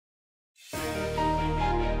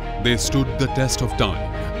They stood the test of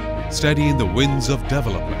time, steady in the winds of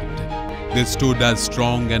development. They stood as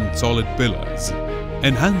strong and solid pillars,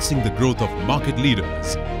 enhancing the growth of market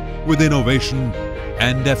leaders with innovation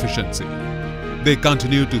and efficiency. They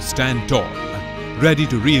continue to stand tall, ready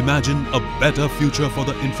to reimagine a better future for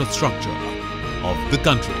the infrastructure of the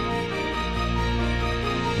country.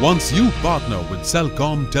 Once you partner with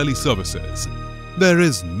Cellcom Teleservices, there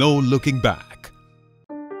is no looking back.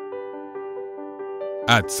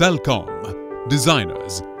 At Cellcom,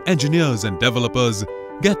 designers, engineers and developers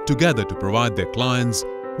get together to provide their clients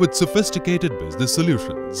with sophisticated business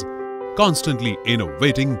solutions, constantly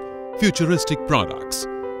innovating futuristic products.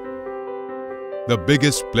 The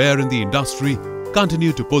biggest player in the industry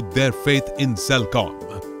continue to put their faith in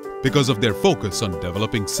Cellcom because of their focus on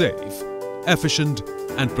developing safe, efficient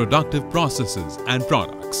and productive processes and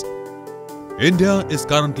products. India is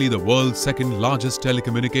currently the world's second largest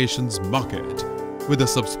telecommunications market with a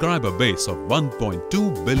subscriber base of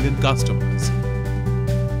 1.2 billion customers.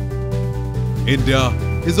 India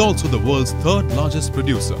is also the world's third largest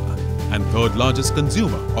producer and third largest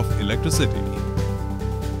consumer of electricity.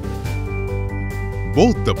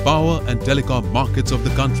 Both the power and telecom markets of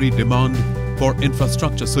the country demand for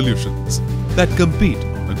infrastructure solutions that compete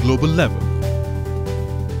on a global level.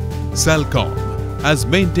 Cellcom has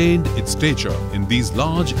maintained its stature in these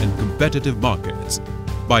large and competitive markets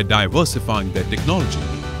by diversifying their technology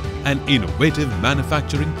and innovative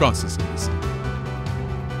manufacturing processes.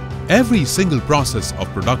 Every single process of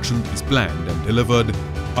production is planned and delivered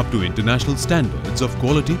up to international standards of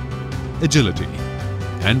quality, agility,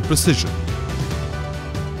 and precision.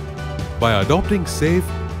 By adopting safe,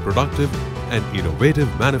 productive, and innovative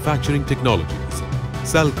manufacturing technologies,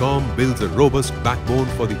 Cellcom builds a robust backbone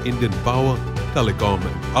for the Indian power, telecom,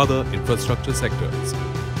 and other infrastructure sectors.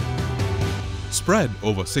 Spread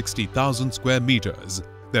over 60,000 square meters,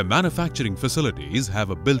 their manufacturing facilities have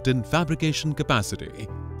a built-in fabrication capacity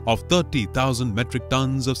of 30,000 metric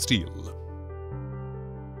tons of steel.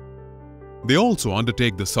 They also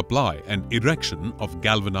undertake the supply and erection of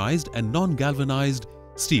galvanized and non-galvanized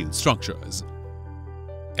steel structures.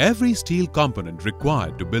 Every steel component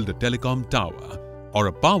required to build a telecom tower or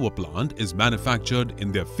a power plant is manufactured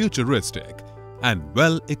in their futuristic and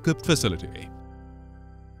well-equipped facility.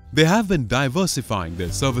 They have been diversifying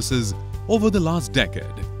their services over the last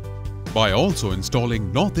decade by also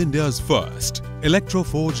installing North India's first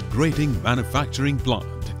electroforged grating manufacturing plant.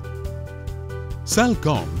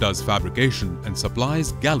 Cellcom does fabrication and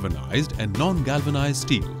supplies galvanized and non-galvanized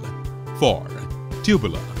steel for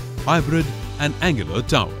tubular, hybrid and angular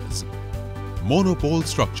towers, monopole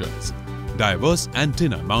structures, diverse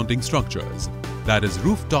antenna mounting structures, that is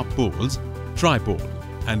rooftop poles, tripole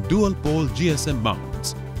and dual pole GSM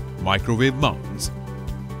mounts, microwave mounts,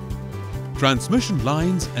 transmission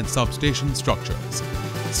lines and substation structures,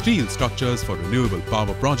 steel structures for renewable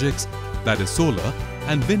power projects, that is solar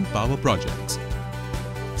and wind power projects,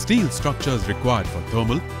 steel structures required for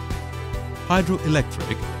thermal,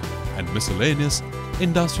 hydroelectric and miscellaneous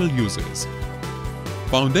industrial uses,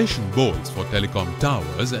 foundation bolts for telecom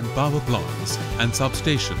towers and power plants and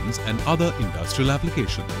substations and other industrial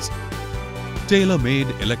applications, tailor-made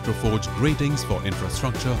electroforged gratings for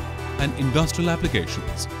infrastructure and industrial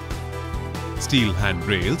applications, steel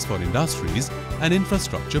handrails for industries and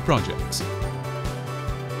infrastructure projects.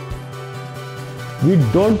 We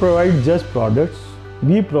don't provide just products,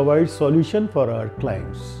 we provide solutions for our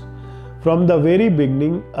clients. From the very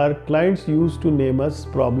beginning, our clients used to name us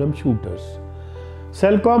problem shooters.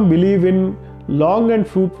 Cellcom believe in long and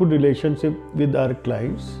fruitful relationship with our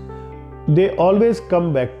clients. They always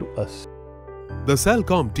come back to us. The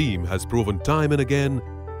Cellcom team has proven time and again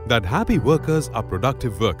that happy workers are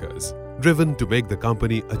productive workers, driven to make the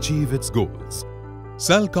company achieve its goals.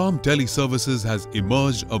 Cellcom Teleservices has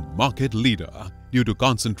emerged a market leader due to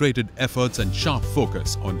concentrated efforts and sharp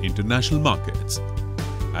focus on international markets.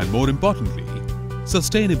 And more importantly,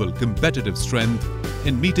 sustainable competitive strength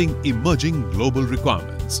in meeting emerging global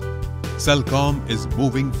requirements. Cellcom is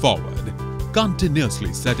moving forward,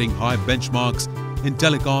 continuously setting high benchmarks in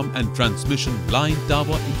telecom and transmission line tower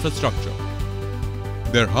infrastructure.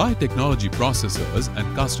 Their high technology processors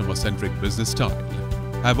and customer-centric business style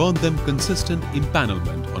have earned them consistent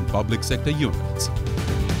empanelment on public sector units.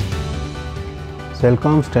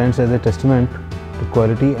 Cellcom stands as a testament to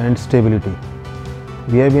quality and stability.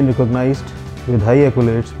 We have been recognized with high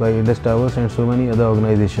accolades by Indus Towers and so many other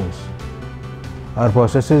organizations. Our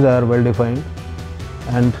processes are well defined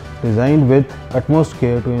and designed with utmost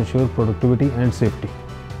care to ensure productivity and safety.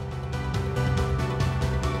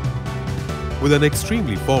 With an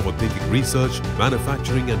extremely forward-thinking research,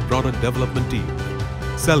 manufacturing and product development team,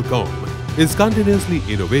 Cellcom is continuously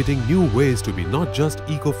innovating new ways to be not just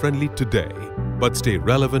eco-friendly today, but stay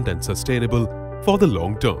relevant and sustainable for the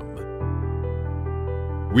long term.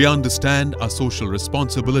 We understand our social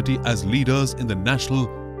responsibility as leaders in the national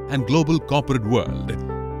and global corporate world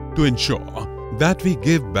to ensure that we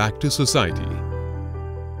give back to society.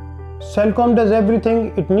 Cellcom does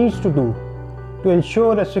everything it needs to do to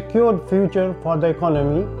ensure a secure future for the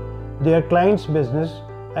economy, their clients' business,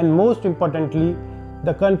 and most importantly,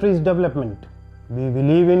 the country's development. We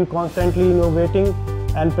believe in constantly innovating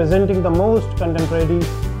and presenting the most contemporary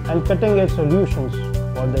and cutting-edge solutions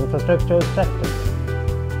for the infrastructure sector.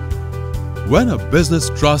 When a business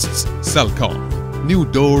trusts Cellcom, new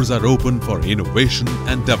doors are open for innovation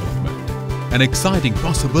and development, and exciting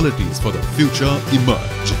possibilities for the future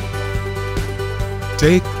emerge.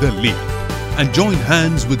 Take the lead and join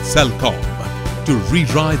hands with Cellcom to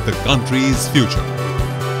rewrite the country's future.